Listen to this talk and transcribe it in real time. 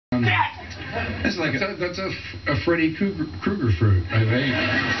That's like that's a Freddy Krueger fruit, I think.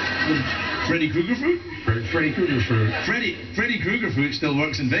 Freddy Krueger fruit? Freddy Krueger fruit. Freddy Krueger fruit still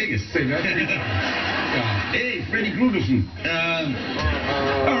works in Vegas. Say that. Yeah. Hey, Freddy Krueger fruit.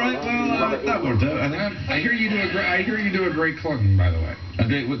 All right, well, that worked out. I hear you do a great Clinton, by the way. A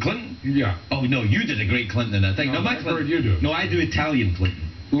great what, Clinton? Yeah. Oh no, you did a great Clinton in that thing. No, my I've Clinton. heard you do. No, I do Italian Clinton.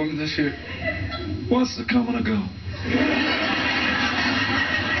 Look at this here. What's the coming to go?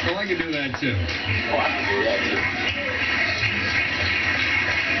 Well, I can do that too.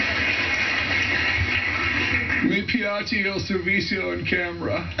 Mi piace il servizio in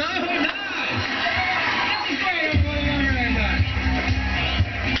camera. Oh, nice! That was great, everybody. All right, nice.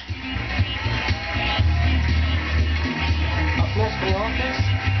 Up next for the office,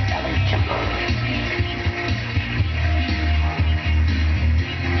 Ellie Kemper.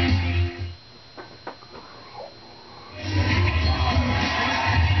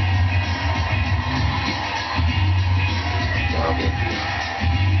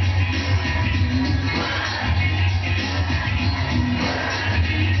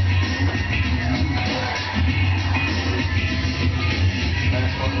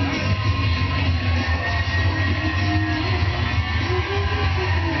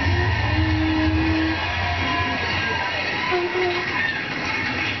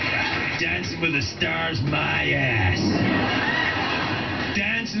 Dancing with the Stars, my ass.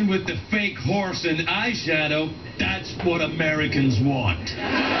 Dancing with the fake horse and eyeshadow, that's what Americans want.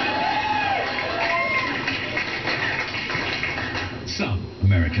 Some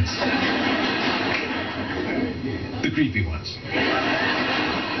Americans. The creepy ones.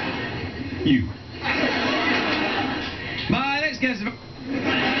 You. My next guest is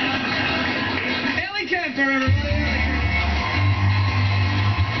Ellie Kemper, everybody.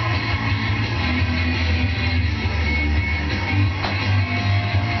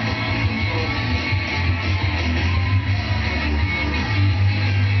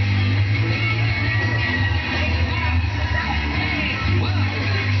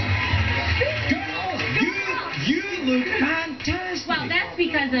 Look fantastic. Well, that's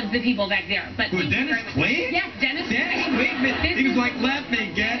because of the people back there. But Who, Dennis Quaid? Yes, Dennis Quaid. He was like, let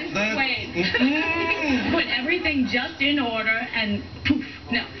me get that. Put everything just in order and poof.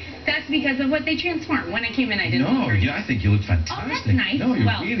 No, that's because of what they transformed. When I came in, I didn't. No, yeah, I think you look fantastic. Oh, that's nice. No, you're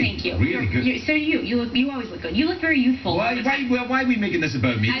well, really, thank you. really good. So you always look good. You look very youthful. Why are we making this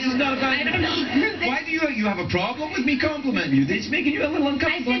about me? I don't know. I don't know. Why do you have a problem with me complimenting you? It's making you a little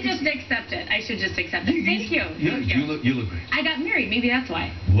uncomfortable. I should just accept it. Thank you. Yeah, you look great. I got married. Maybe that's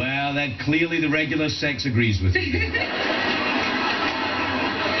why. Well, then clearly the regular sex agrees with you.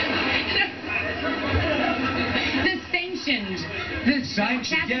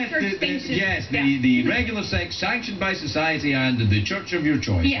 The regular sex sanctioned by society and the church of your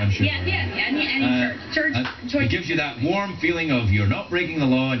choice. Yeah, I'm sure. Any church choice. It gives you that warm feeling of you're not breaking the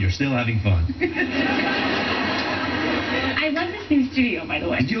law and you're still having fun. I love this new studio, by the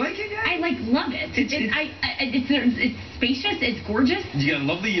way. Do you like it? Yeah? I love it. It's spacious. It's gorgeous. You got a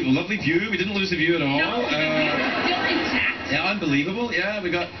lovely view. We didn't lose the view at all. No, still intact. Yeah, unbelievable. Yeah,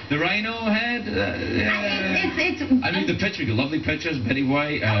 we got the rhino head. I mean, the picture, the lovely pictures. Betty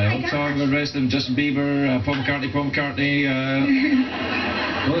White, Song, the rest of them, Justin Bieber, Paul McCartney.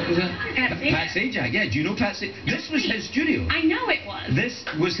 What was that? Pat Sajak. Yeah, do you know Pat Sajak? This was his studio. I know it was. This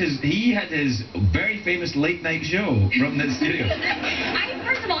was his. He had his very famous late night show from this studio.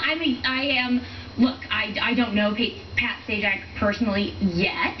 First of all, I am. Look, I don't know Pat Sajak personally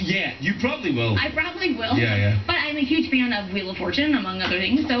yet. Yeah, you probably will. I probably will. Yeah. But I'm a huge fan of Wheel of Fortune, among other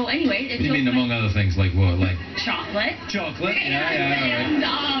things. So anyway, What do you mean, among other things, like what? Like chocolate. Chocolate. And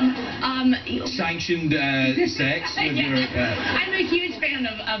sanctioned sex with your. I'm a huge fan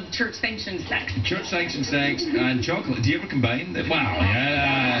of church sanctioned sex. Church sanctioned sex and chocolate. Do you ever combine? Wow.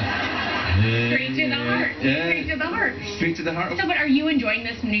 Straight to the heart. Straight to the heart. Straight to the heart. So, but are you enjoying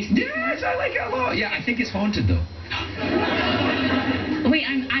this new studio? Yes, I like it a lot. Yeah, I think it's haunted though. Wait,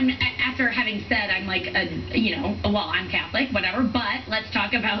 I'm after having said I'm like well, I'm Catholic, whatever. But let's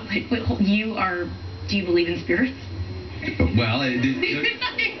talk about do you believe in spirits? Well,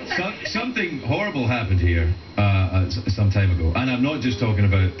 something horrible happened here some time ago, and I'm not just talking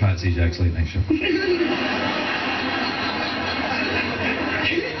about Pat Sajak's late night show.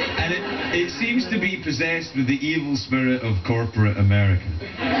 And it seems to be possessed with the evil spirit of corporate America.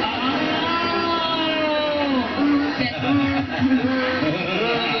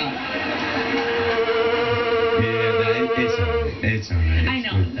 It's all right. I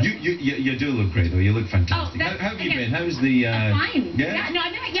know. You do look great though. You look fantastic. How have you been? How's the? Fine. Yeah.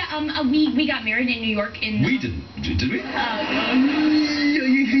 No, we got married in New York in. We didn't. Did we?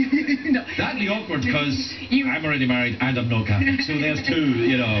 No. That'd be awkward because I'm already married and I'm not Catholic. So there's two,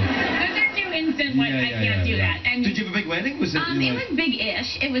 you know. Those are two instant, like, I can't do that. And did you have a big wedding? Was it? It was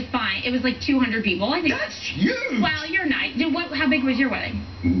big-ish. It was fine. It was like 200 people, I think. That's huge! Well, you're nice. How big was your wedding?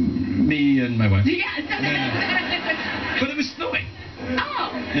 Me and my wife. Yeah. But it was snowing.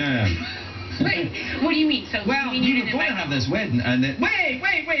 Oh. Yeah. Wait, what do you mean? So well, you were going to have this wedding, and then wait.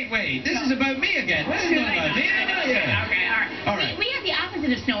 This is about me again. This is not about me. Okay, all right. We had the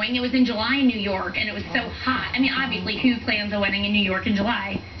opposite of snowing. It was in July in New York, and it was so hot. I mean, obviously, who plans a wedding in New York in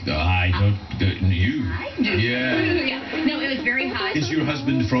July? I don't. You. I do. Yeah. No, it was very hot. Is your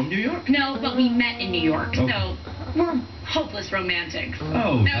husband from New York? No, but we met in New York, okay. so we're hopeless romantics.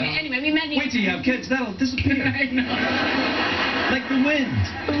 Oh. No, anyway, we met in New York. Wait till you have kids. That'll disappear. I know. Like the wind.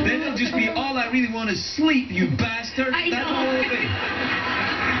 Then it'll just be, all I really want is sleep, you bastard. I know. That's all it'll be.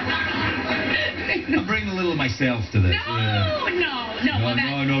 I'm bringing a little of myself to this.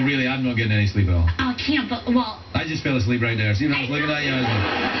 No, really, I'm not getting any sleep at all. Oh, can't, but, well... I just fell asleep right there. See what I was looking at you?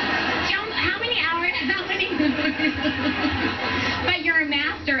 How many hours? But you're a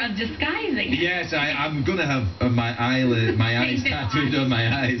master of disguising. Yes, I'm going to have my eyes tattooed on my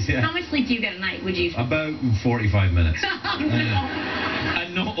eyes. Yeah. How much sleep do you get a night, would you? About 45 minutes. Oh, no.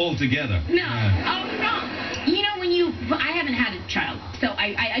 And not all together. No. Oh, no. You know, I haven't had a child, so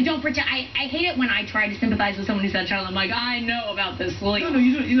I don't pretend. I hate it when I try to sympathize with someone who's had a child. I'm like, I know about this sleep. No,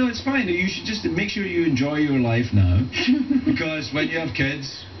 you don't. You know, it's fine. You should just make sure you enjoy your life now, because when you have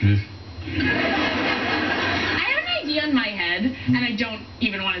kids. I have an idea in my head, and I don't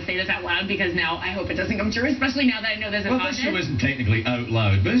even want to say this out loud because now I hope it doesn't come true, especially now that I know there's a this show isn't technically out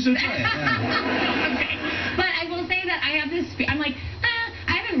loud, but it's okay. Okay. But I will say that I have this. I'm like.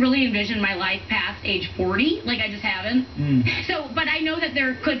 I haven't really envisioned my life past age 40, like I just haven't. So, but I know that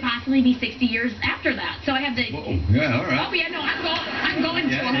there could possibly be 60 years after that. So I have to. Whoa. Yeah, all right. Oh yeah, no, I'm going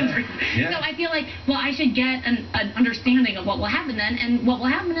to 100. Yeah. So I feel like, well, I should get an understanding of what will happen then, and what will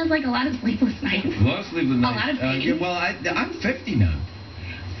happen is like a lot of sleepless nights. A lot of sleepless nights. A lot of pain. Well, I'm 50 now.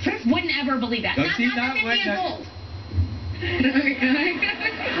 50? Wouldn't ever believe that. Not 50 years old.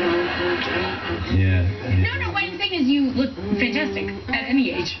 Yeah. No, what I'm saying is you look fantastic at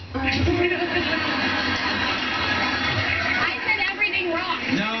any age. I said everything wrong.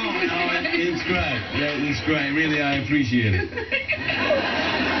 No, it's great. Yeah, it's great. Really, I appreciate it.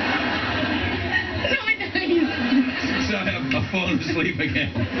 So I've fallen asleep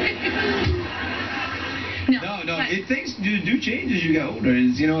again. No, things do change as you get older.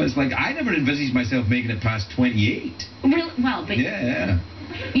 It's like I never envisaged myself making it past 28. Really? Well, but... Yeah.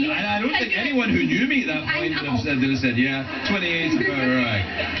 I don't think anyone who knew me at that point would have said, yeah, 28's about right.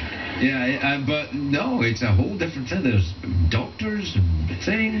 Yeah, but no, it's a whole different thing. There's doctors and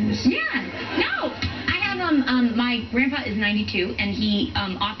things. Yeah, no. I have, my grandpa is 92, and he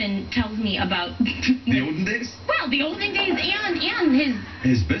often tells me about... The olden days? Well, the olden days and his...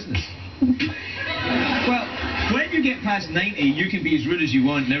 His business. Well, when you get past 90, you can be as rude as you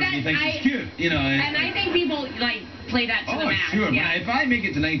want and everybody thinks it's cute, And I think people, like, play that to the max. Oh, sure. Yeah. But if I make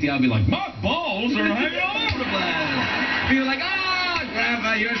it to 90, I'll be like, my balls are hanging all over the place. People are like,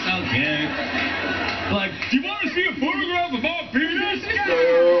 Grandpa, you're so cute. Like, do you want to see a photograph of my penis?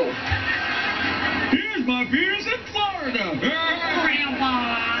 Here's my penis in Florida.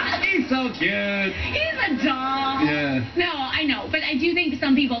 Grandpa. He's so cute. He's a doll. Yeah. No, I know, but I do think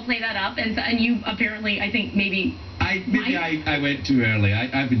some people play that up, and you apparently, I think maybe... I went too early.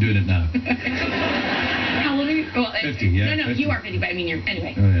 I've been doing it now. How old are you? Well, 50, yeah. No, 50. you are 50, but I mean,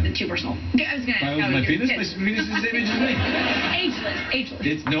 anyway, yeah. too personal. I was going to ask how my penis? Kids. My penis is the same age as me. Ageless.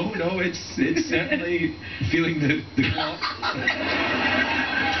 It's certainly feeling the clock.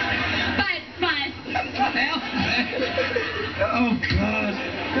 But. Oh, God.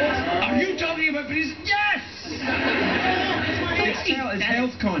 Are you talking about penis? Yes! It's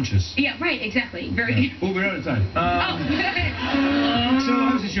health conscious. Yeah, right, exactly. Very. Oh, we're out of time. So,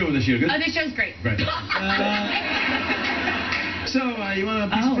 how's the show this year? Good? Oh, this show's great. Right. So, you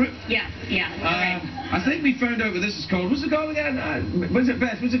want a piece of fruit? Yeah. Okay. I think we found out what this is called. What's it called again? What's it,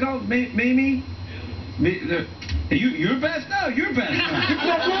 Beth? What's it called? Mamie? You're Beth? No, you're Beth.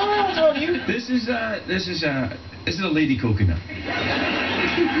 No. This is a lady coconut.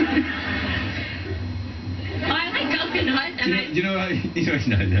 I like coconut. No.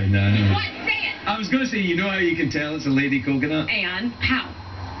 What? Say it. I was going to say, you know how you can tell it's a lady coconut? And how?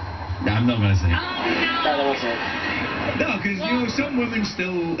 No, I'm not going to say it. Oh, No, because, some women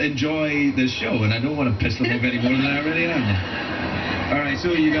still enjoy this show, and I don't want to piss them off any more than I already am. All right,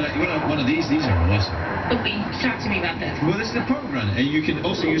 so you want one of these. These are awesome. Okay, talk to me about this. Well, this is a pomegranate, and you can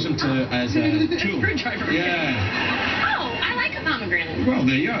also use them as a tool. Screwdriver. Yeah. Oh, I like a pomegranate. pomegranates. Well,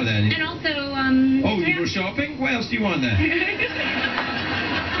 there you are then. And also, Oh, you were shopping? What else do you want then?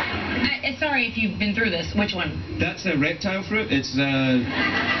 Sorry if you've been through this. Which one? That's a reptile fruit. It's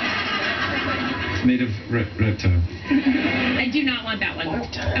made of reptile. I do not want that one.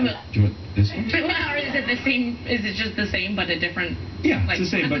 I will. Do you want this one? Or is it the same? Is it just the same but a different? Yeah, like,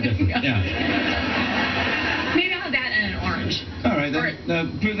 it's the same but different. Yeah. Maybe I'll have that and an orange. All right,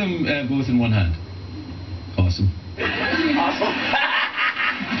 then. Put them both in one hand. Awesome. Awesome.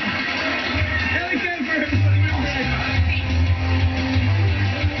 Ellie Kemper, everybody. We'll be right back.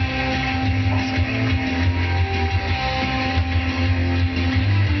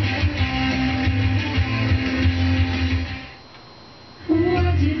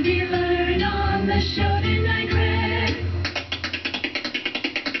 What did we learn on the show tonight, Greg?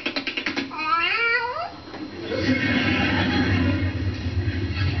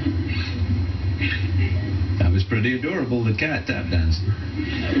 That was pretty adorable, the cat tap dance.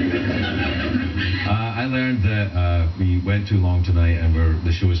 I learned that we went too long tonight and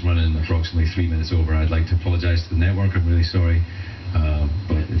the show is running approximately 3 minutes over. I'd like to apologise to the network. I'm really sorry.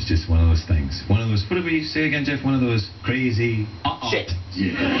 But it's just one of those things. One of those, what did we say again, Jeff? One of those crazy... Shit.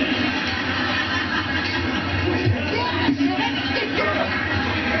 Yeah.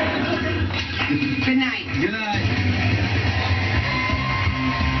 Good night. Good night.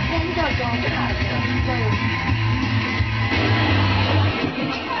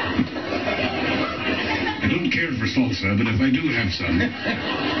 I don't care for salsa, but if I do have some...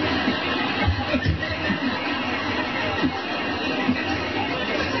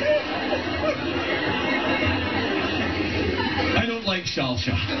 I don't like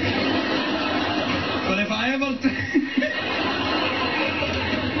salsa. But if I ever... I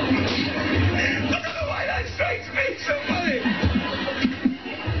don't know why that strikes me so funny.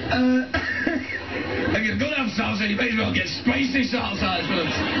 If you're going to have salsa, you might as well get spicy salsa.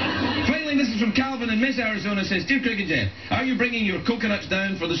 Finally, this is from Calvin in Miss Arizona. Says, Dear Craig and Jeff, are you bringing your coconuts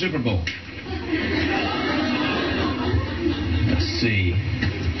down for the Super Bowl? Let's see.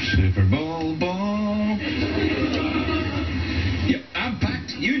 Super Bowl ball. Yep, I'm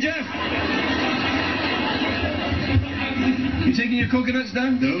packed. You, Jeff? You taking your coconuts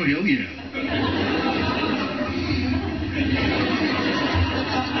down? No, hell yeah.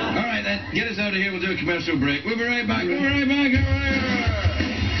 All right, then. Get us out of here. We'll do a commercial break. We'll be right back. We'll be right back. All right.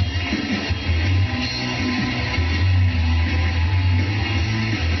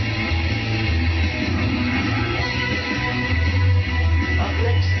 Up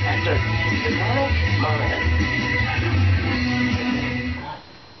next, actor Dominic Monaghan.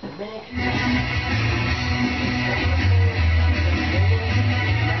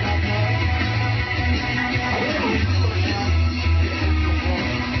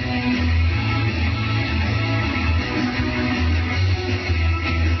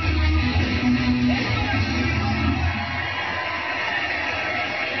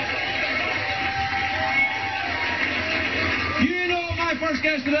 First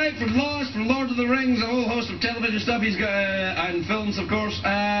guest tonight from Lost, from Lord of the Rings, a whole host of television stuff he's got, and films, of course. He's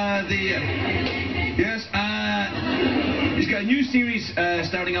got a new series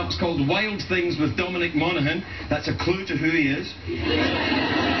starting up. It's called Wild Things with Dominic Monaghan. That's a clue to who he is.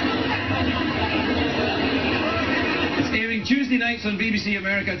 It's airing Tuesday nights on BBC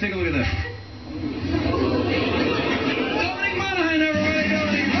America. Take a look at this. Dominic Monaghan, everybody!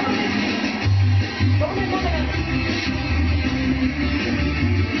 Dominic Monaghan!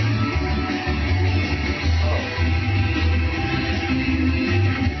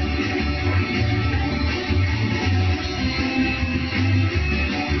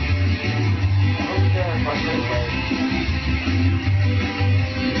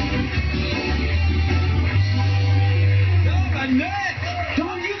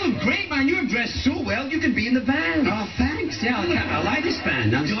 So well, you could be in the band. Oh, thanks. Yeah, I like this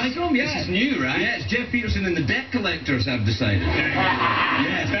band. Do you like them? Yeah. This is new, right? Yeah, it's Jeff Peterson and the Debt Collectors, I've decided.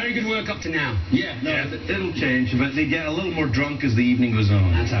 Yeah, very good work up to now. Yeah, it'll change, but they get a little more drunk as the evening goes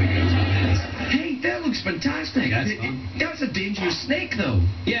on. That's how it goes. Hey, that looks fantastic. That's fun. That's a dangerous snake, though.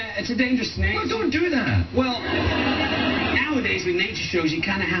 Yeah, it's a dangerous snake. Well, don't do that. Well, nowadays with nature shows, you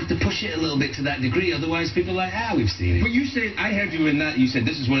kind of have to push it a little bit to that degree, otherwise people are like, we've seen it. But you said, I heard you in that, you said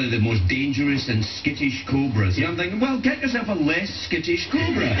this is one of the most dangerous and skittish cobras. Yeah. And I'm thinking, well, get yourself a less skittish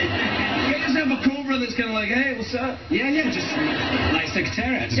cobra. Get yourself a cobra that's kind of like, hey, what's up? Yeah, just like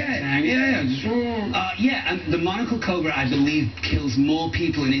Secretariat. Yeah. And the monocle cobra, I believe, kills more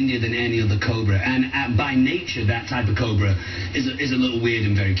people in India than any other cobra. And by nature, that type of cobra is a little weird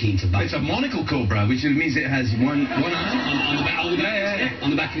and very keen to bite. It's a monocle cobra, which means it has one eye on the back. On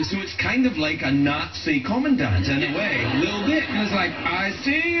the back of his So it's kind of like a Nazi commandant in a way. A little bit. And it's like, I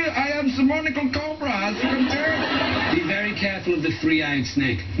see, I am some monocle cobra. Be very careful of the three-eyed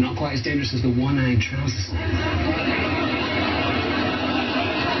snake. Not quite as dangerous as the one-eyed trouser snake.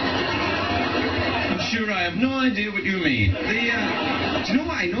 I'm sure I have no idea what you mean. Do you know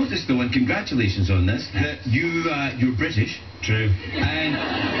what I noticed though, and congratulations on this, that you're British. True. And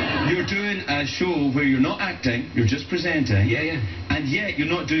you're doing a show where you're not acting, you're just presenting. Yeah. And yet you're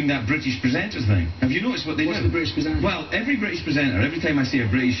not doing that British presenter thing. Have you noticed what they do? What's the British presenter? Well, every British presenter, every time I see a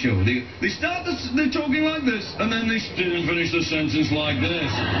British show, they start they're talking like this, and then they finish the sentence like this.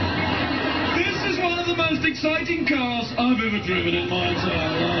 This is one of the most exciting cars I've ever driven in my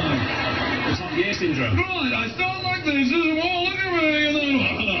entire life. The Top Gear syndrome. Right, I start like this, well, look at me, and then...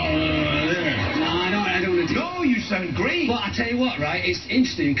 No, you sound great. Well, I tell you what, right, it's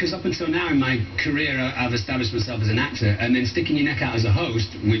interesting because up until now in my career I've established myself as an actor, and then sticking your neck out as a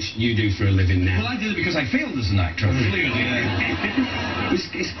host, which you do for a living now. Well, I did it because I failed as an actor, clearly.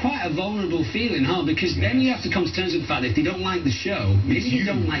 It's quite a vulnerable feeling, huh? Because then you have to come to terms with the fact that if they don't like the show, maybe they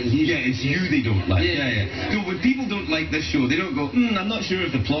don't like you. Yeah, it's you they don't like. Yeah. So when people don't like this show, they don't go, I'm not sure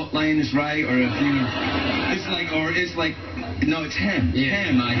if the plot line is right, or if you... It's like, no, it's him.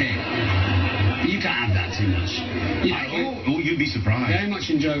 Him I hate. You can't have that too much. You'd be surprised. Very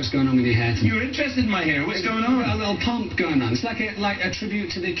much enjoy what's going on with your hair. You're interested in my hair. What's going on? A little pump going on. It's like a tribute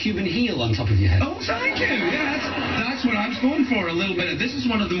to the Cuban heel on top of your head. Oh, thank you. Yeah, that's what I was going for. A little bit of. This is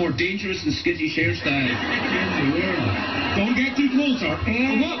one of the more dangerous and skittish hairstyles in the world. Don't get too close, or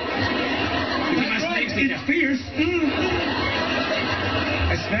look. That's right. It's fierce.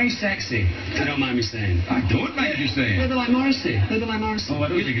 It's very sexy, if you don't mind me saying. I don't mind you saying. A little bit like Morrissey. Oh, I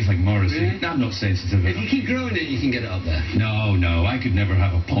don't think it's like Morrissey. Yeah. No, I'm not sensitive. If you keep growing it, you can get it up there. No, I could never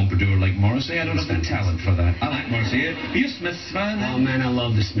have a pompadour like Morrissey. I don't have the talent for that. I like Morrissey. Are you a Smiths fan? Oh, man, I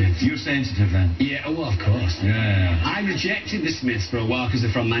love the Smiths. You're sensitive then? Yeah, well, of course. Yeah. I rejected the Smiths for a while because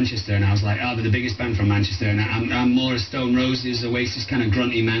they're from Manchester, and I was like, they're the biggest band from Manchester, and I'm more a Stone Roses, Oasis kind of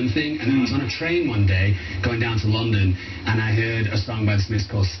grunty man thing. And I was on a train one day going down to London, and I heard a song by the Smiths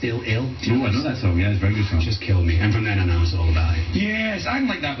called Still Ill. Oh, I know that song. Yeah, it's a very good song. Just killed me. And from then on, I was all about it. Yes, I'm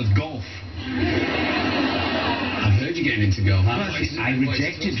like that with golf. I've heard you getting into golf. I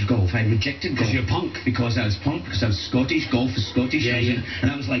rejected golf. Because you're punk. Because I was punk. Because I was Scottish. Golf is Scottish. Yeah.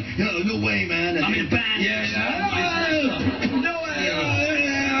 And I was like, no way, man. I'm in a band. Yeah.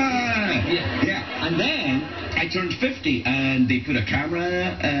 And then I turned 50, and they put a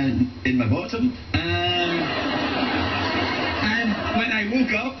camera in my bottom, and when I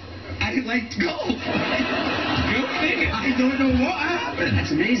woke up, I liked golf. Go figure. I don't know what happened.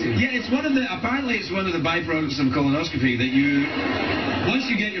 That's amazing. Yeah, apparently it's one of the byproducts of colonoscopy that once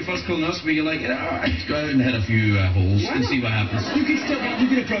you get your first colonoscopy, you're like, I'd go out and hit a few holes and see what happens. You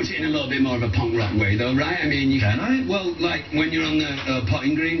could approach it in a little bit more of a punk rock way, though, right? I mean, Can I? Well, like when you're on the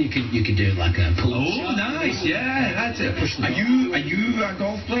putting green, you could do it like a pull. Oh, nice. Yeah, that's it. Are you a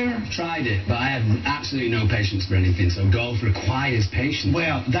golf player? Tried it, but I have absolutely no patience for anything. So golf requires patience.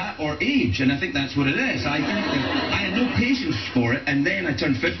 Well, that or age, and I think that's what it is. I think I had no patience for it, and then I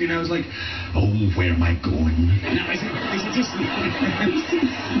turned 50, and I was like, where am I going? Now, is it just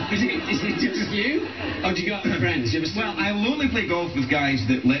is it just you, or do you got friends? Well, I will only play golf with guys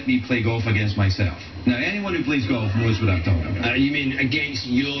that let me play golf against myself. Now, anyone who plays golf knows what I'm talking about. You mean against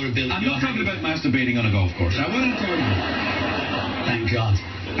your ability? I'm not talking about masturbating on a golf course. Now, what I'm talking about. Thank God.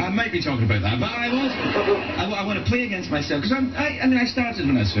 I might be talking about that, but I want to play against myself, because I started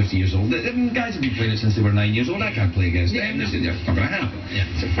when I was 50 years old. Guys have been playing it since they were 9 years old. I can't play against them. It's not going to happen. Yeah.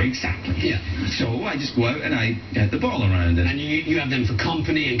 So, exactly. Yeah. So I just go out and I hit the ball around. And you have them for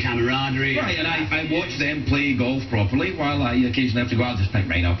company and camaraderie. Right, and I watch them play golf properly while I occasionally have to go out, just pick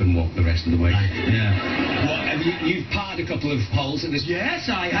mine up and walk the rest of the way. Right. Yeah. What, you've parred a couple of holes at this?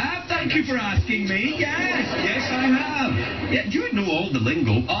 Yes, I have. Thank you for asking me. Yes, I have. Yeah, you know all the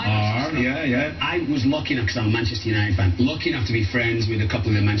lingo. I was lucky enough, because I'm a Manchester United fan, lucky enough to be friends with a couple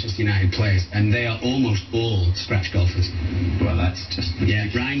of the Manchester United players, and they are almost all scratch golfers. Well, that's just... Yeah,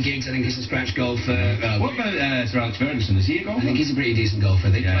 Ryan Giggs, I think he's a scratch golfer. What about Sir Alex Ferguson? Is he a golfer? I think he's a pretty decent golfer.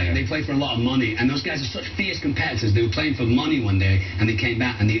 They play for a lot of money, and those guys are such fierce competitors. They were playing for money one day, and they came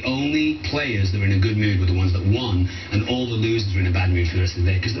back, and the only players that were in a good mood were the ones that won, and all the losers were in a bad mood for the rest of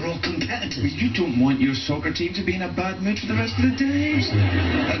the day, because they're all competitors. But you don't want your soccer team to be in a bad mood for the rest of the day.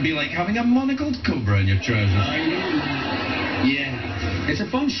 That'd be like having a monocled cobra in your trousers. Yeah. It's a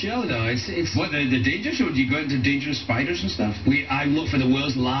fun show, though. It's What, the danger show? Do you go into dangerous spiders and stuff? I look for the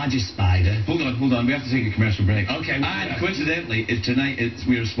world's largest spider. Hold on. We have to take a commercial break. Okay. And coincidentally,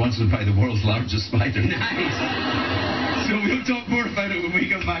 we are sponsored by the world's largest spider. Nice. So we'll talk more about it when we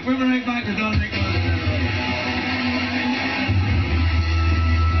come back. We'll be right back with Dominic Monaghan.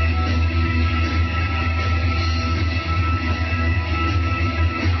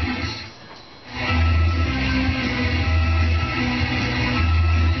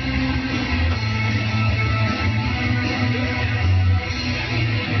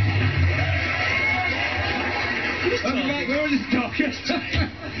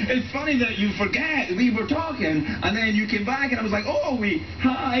 It's funny that you forget we were talking, and then you came back, and I was like,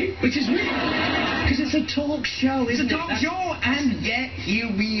 hi. Which is weird, because it's a talk show, isn't it? It's a talk show, and yet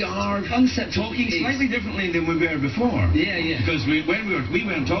here we are talking slightly differently than we were before. Yeah. Because we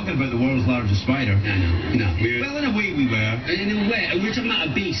weren't talking about the world's largest spider. No. Well, in a way we were. In a way, we were talking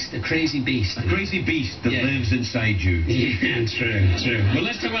about a beast, a crazy beast. A crazy beast that lives inside you. Yeah, true. Well,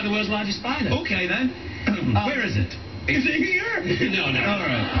 let's talk about the world's largest spider. Okay, then. Where is it? Is it here? No. All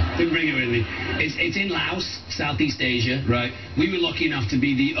right. Didn't bring it with me. It's in Laos, Southeast Asia. Right. We were lucky enough to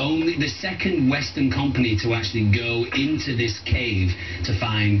be the second Western company to actually go into this cave to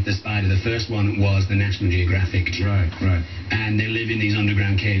find the spider. The first one was the National Geographic. Right. And they live in these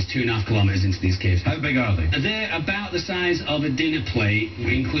underground caves, 2.5 kilometers into these caves. How big are they? They're about the size of a dinner plate,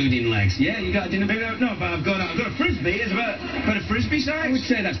 including legs. Yeah, you got a dinner plate? No, but I've got a frisbee. It's about a frisbee size. I would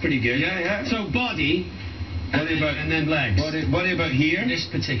say that's pretty good. Yeah. So body. And then legs. What about here? This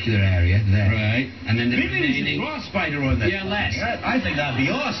particular area there. Right. And then the Maybe remaining... raw spider on that. Yeah, less. I think that'd be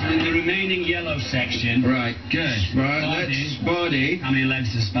awesome. And then the remaining yellow section. Right. Good. Right. Body. How many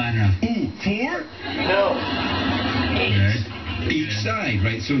legs does a spider have? 4? No. 8. Each side,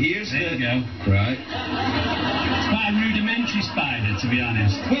 right? So here's There you go. Right. It's quite a rudimentary spider, to be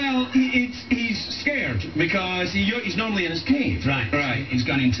honest. Well, he's scared because he's normally in his cave. Right. He's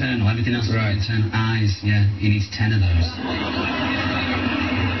gone internal. Everything else is internal. Eyes, yeah. He needs 10 of those.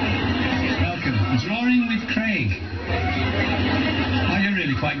 Welcome. Drawing with Craig. Oh, you're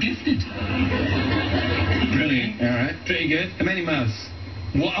really quite gifted. Brilliant. All right. Pretty good. How many mouths?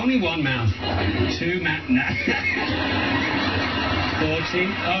 Only one mouth. 2 mouths. 40.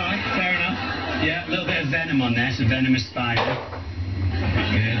 All right, fair enough. Yeah, a little bit of venom on there. It's a venomous spider.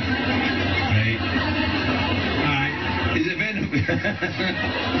 Good. Great. All right. Is it venom?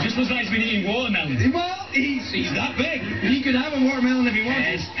 It just looks like he's been eating watermelon. Well, he's that big. He could have a watermelon if he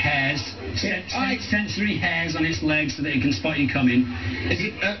wanted. Hairs. Sensory hairs on its legs so that it can spot you coming.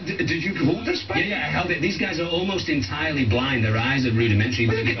 Did you hold this spider? Yeah, I held it. These guys are almost entirely blind. Their eyes are rudimentary.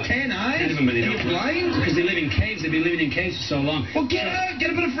 Well, they've got 10 eyes. 10 of them, but they You're don't. blind? Because they live in caves. They've been living in caves for so long. Well, get out.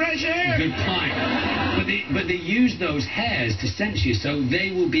 Get a bit of fresh air. Good point. But they use those hairs to sense you, so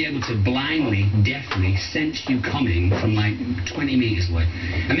they will be able to blindly, deftly sense you coming from like 20 meters away.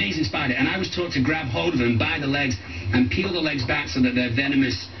 Amazing spider. And I was taught to grab hold of them by the legs and peel the legs back so that their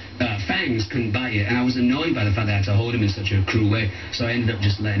venomous fangs couldn't bite you, and I was annoyed by the fact that I had to hold him in such a cruel way, so I ended up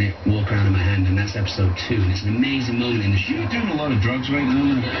just letting it walk around in my hand, and that's episode 2, and it's an amazing moment in the show. You're doing a lot of drugs right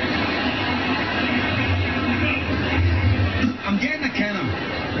now. I'm getting a kind of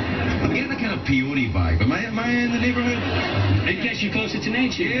peyote vibe. Am I in the neighborhood? It gets you closer to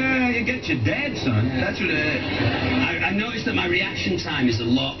nature. Yeah, it gets you dead, son. Yeah. That's what it is. I noticed that my reaction time is a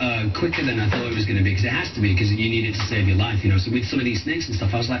lot quicker than I thought it was going to be, because it has to be, because you need it to save your life, you know. So with some of these snakes and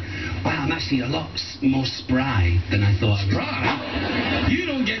stuff, I was like, wow, I'm actually a lot more spry than I thought I was. Spry? You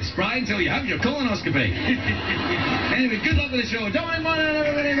don't get spry until you have your colonoscopy. Anyway, good luck with the show. Dominic Monaghan,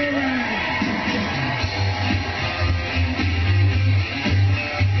 everybody.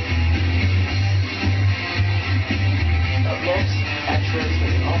 Next, at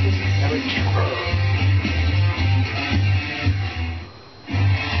Ferguson office, Ellie Kemper.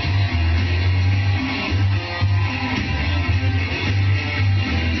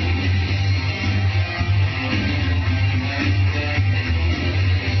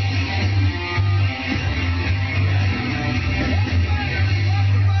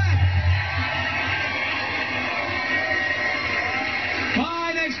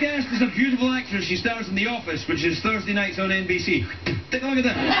 guest is a beautiful actress. She stars in The Office, which is Thursday nights on NBC. Take a look at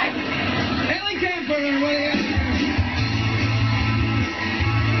that. Ellie Kemper, everybody.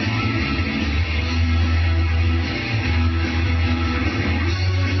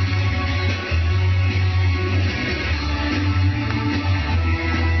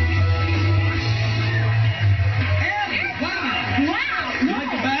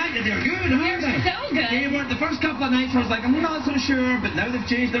 The first couple of nights I was like, I'm not so sure, but now they've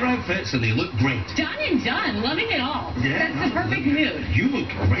changed their outfits and they look great. Done and done. Loving it all. Yeah, that's the perfect mood. You look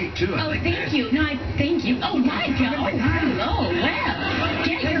great too. I like thank you. No, thank you. Oh my God. Oh, hello. Well,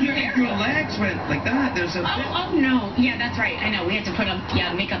 get your legs went like that. There's a. Oh no. Yeah, that's right. I know. We had to put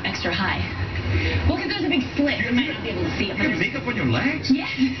makeup extra high. Well, because there's a big slit. You might not be able to see it. You have makeup on your legs?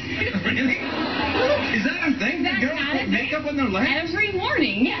 Yes. Really? Is that a thing? The girls put makeup on their legs? Every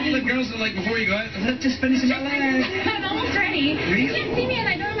morning, yeah. The girls are like, before you go out, let's just finish my legs. I'm almost ready. Really? You can't see me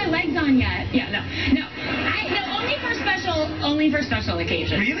and I don't have my legs on yet. Yeah, no. Only for special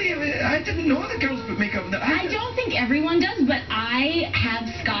occasions. Really? I didn't know the girls put makeup on their legs. I don't think everyone does, but I have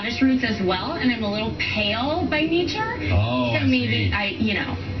Scottish roots as well, and I'm a little pale by nature. Oh, so maybe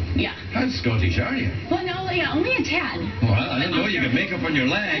yeah. How Scottish are you? Well, no, yeah, only a tad. Well, I didn't know you could makeup on your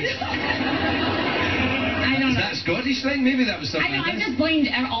legs. I don't know. Is that a Scottish thing? Maybe that was something. I know. I just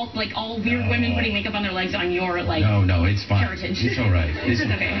blamed all weird women putting makeup on their legs on your No, it's fine. Heritage. It's all right. It's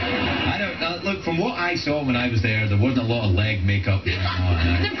okay. I don't look. From what I saw when I was there wasn't a lot of leg makeup going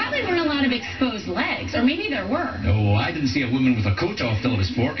on. There probably weren't a lot of exposed legs, or maybe there were. No, I didn't see a woman with a coat off till I was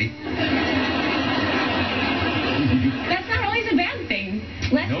 40. That's not always a bad thing.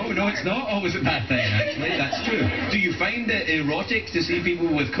 No, it's not always a bad thing, actually. That's true. Do you find it erotic to see people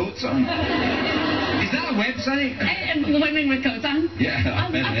with coats on? Is that a website? Women with coats on? Yeah,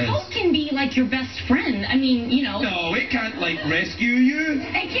 I bet it is. A coat can be like your best friend. I mean, you know. No, it can't, rescue you.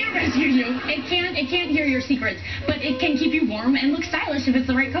 It can't rescue you. It can't hear your secrets. But it can keep you warm and look stylish if it's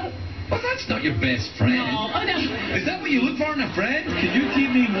the right coat. Well, that's not your best friend. No. Oh, no. Is that what you look for in a friend? Can you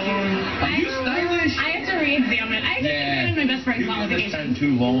keep me warm? Are you stylish? I have to re-examine. I have to examine my best friend qualifications.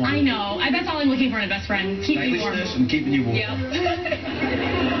 Too long. I know. That's all I'm looking for in a best friend. Keep me warm. Stylishness and keeping you warm.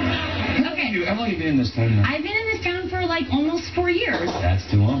 Yep. Okay. How long have you been in this town now? I've been in this town for almost 4 years. That's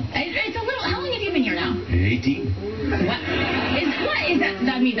too long. It's a little. How long have you been here now? 18. What is that?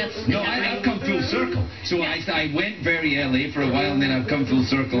 I mean, that's. No, I've come full circle. So yeah. I went very LA for a while, and then I've come full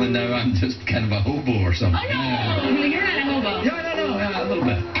circle, and now I'm just kind of a hobo or something. Oh no, you're not a hobo. Yeah, no, a little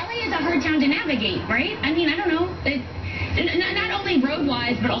bit. LA is a hard town to navigate, right? I mean, I don't know. Not only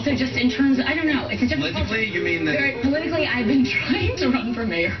road-wise, but also just in terms of, I don't know. It's a different politically, you mean that? Politically, I've been trying to run for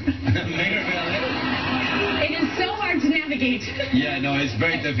mayor. Mayor of LA? It is so hard to navigate. Yeah, no, it's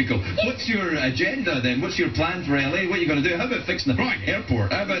very difficult. What's your agenda then? What's your plan for LA? What are you going to do? How about fixing the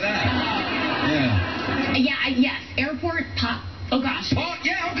airport? How about that? Yeah. Yes. Airport, pop. Oh, gosh. Oh,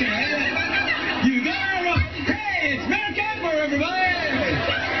 yeah, okay. You got it. Hey, it's Mayor Kemper, everybody.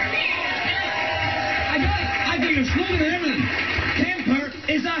 I got your slogan and everything. Kemper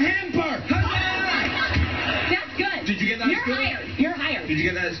is a hamper. How's that? That's good. Did you get that? You're hired. Did you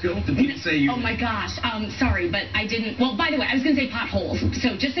get that at school? Did people say you? Oh my gosh. Sorry, but I didn't. Well, by the way, I was going to say potholes.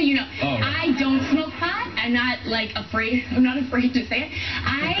 So just so you know, I don't smoke pot. I'm not afraid. I'm not afraid to say it.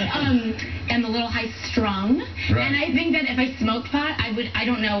 I am a little high-strung, and I think that if I smoked pot, I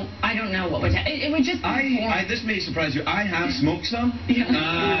don't know what would happen. It would just. This may surprise you. I have smoked some. Yeah.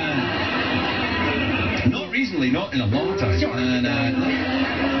 Not recently, not in a long time. Sure.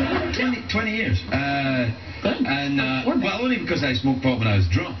 20 years. Good. Well, only because I smoked pot when I was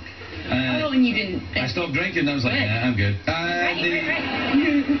drunk. And you didn't. I stopped drinking and I was like, yeah, I'm good.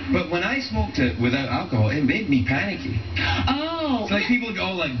 Right. But when I smoked it without alcohol, it made me panicky. Oh. It's like people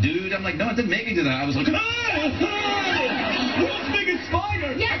go dude. I'm like, no, it didn't make me do that. I was like, world's biggest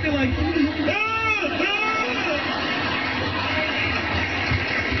spider. Yeah. I'd be like,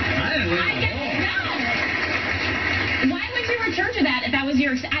 Why would you return to that if that was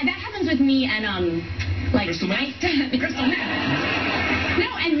your... That happens with me and, Crystal meth? Crystal meth.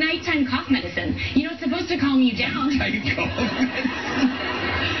 No, and nighttime cough medicine. You know, it's supposed to calm you down. Nighttime cough medicine?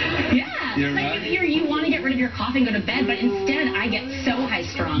 Yeah. You're right. You want to get rid of your cough and go to bed, but instead I get so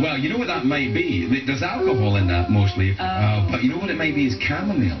high-strung. Well, you know what that might be? There's alcohol in that mostly. But you know what it might be is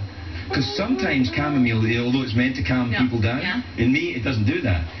chamomile. Because sometimes chamomile, although it's meant to calm people down, in me it doesn't do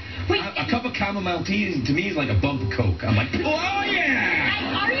that. Wait, a cup of chamomile tea to me is like a bump of Coke. I'm like, oh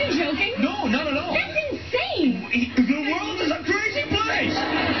yeah! Are you joking? No, not at all. That's insane. The world is a crazy place.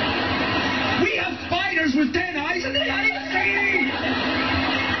 We have spiders with 10 eyes and they can't even see.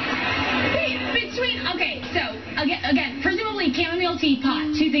 Okay, so again, presumably chamomile tea,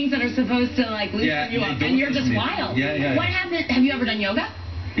 pot, two things supposed to like loosen Yeah, you they up, don't and you're just loosen you. wild. Yeah. What happened? Have you ever done yoga?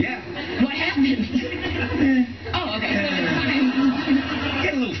 Yeah. What happened? Oh, okay. Fine.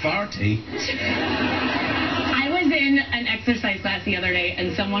 Get a little farty. I was in an exercise class the other day,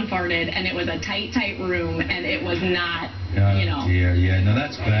 and someone farted, and it was a tight room, and it was not, you know. Dear, yeah, no,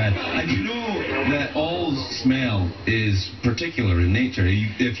 that's bad. And you know that all smell is particular in nature.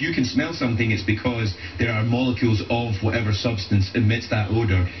 If you can smell something, it's because there are molecules of whatever substance emits that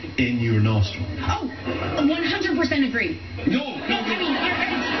odor in your nostril. Oh, 100% agree. No, I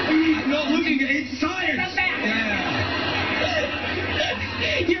mean, I'm not looking at it. It's science. That's a fact. Yeah.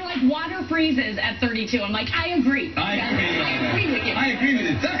 You're like, water freezes at 32. I'm like, I agree. I agree with you. I agree with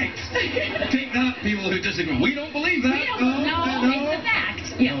you. Thanks. Take that, people who disagree. We don't believe that. No, it's a fact.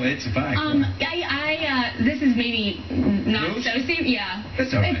 Yeah. No, it's a fact. This is maybe not Gross? so serious. Yeah.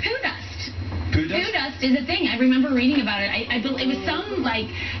 That's all right. Poo dust. Poo dust? Poo dust is a thing. I remember reading about it. It was some like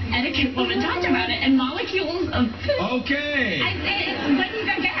etiquette woman talked about it, and molecules of poo. Okay. It's when you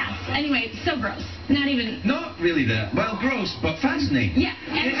got gas. Anyway, so gross. Not even. Not really that. Well, gross, but fascinating. Yeah.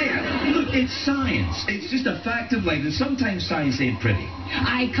 Look, it's science. It's just a fact of life, and sometimes science ain't pretty.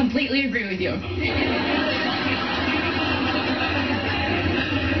 I completely agree with you.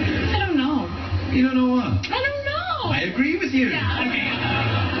 I don't know. You don't know what? I don't know. I agree with you. Yeah, okay.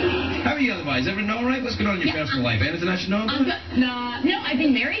 How are you otherwise? Everything all right? What's going on in your personal life? Anything I should know about? No, I've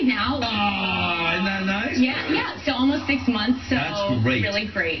been married now. Oh, isn't that nice? Yeah. So almost 6 months. So That's great. Really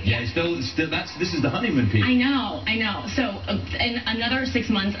great. Yeah, still, this is the honeymoon period. I know. So in another 6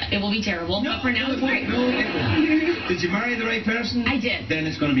 months, it will be terrible. But for now, it's great. No, it won't. Did you marry the right person? I did. Then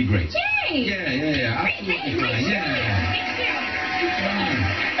it's going to be great. Yay! Yeah. Absolutely fine. Yeah.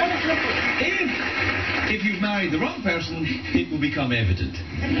 If you've married the wrong person, it will become evident.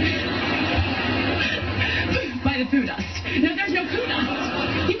 By the poo dust. No, there's no poo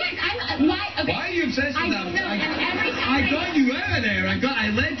dust. You guys, why? Okay. Why are you obsessed with that? I don't know. And every time I got you out of there.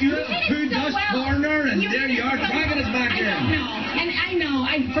 I led you out of poo dust corner, and there you are, dragging us back in. I know.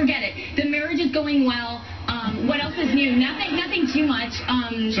 I forget it. The marriage is going well. What else is new? Nothing too much.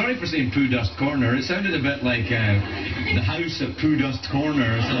 Sorry for saying poo dust corner. It sounded a bit like the house at Poo Dust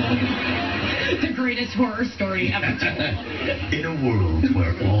Corner or something. The greatest horror story ever told. In a world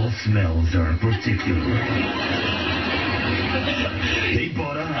where all smells are particular, they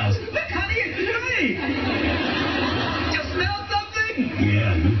bought a house. Look, honey, it's funny. You smell something?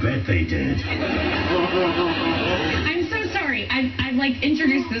 Yeah, you bet they did. I'm so sorry. I've like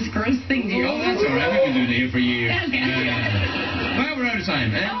introduced this gross thing to you. Oh, that's all right. We've been doing it here for years. Okay. Well, we're out of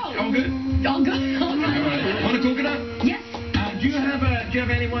time. All good? All good. All right. Want a coconut? Yes. Do you have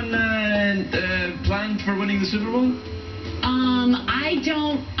anyone planned for winning the Super Bowl? I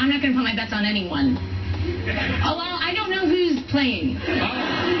don't. I'm not going to put my bets on anyone. Oh, well, I don't know who's playing.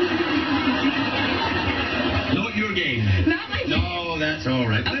 Not your game. Not my game. No, that's all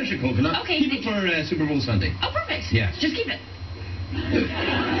right. There's your coconut. Okay. Keep it for Super Bowl Sunday. Oh, perfect. Yeah. Just keep it.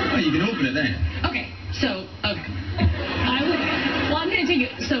 Oh, you can open it then. Okay. So, okay. I'm going to take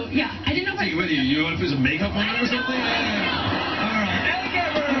it. So, yeah. I didn't know if Take it with you. You want to put some makeup on it or something? All right. Ellie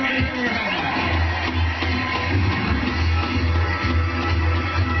Kemper.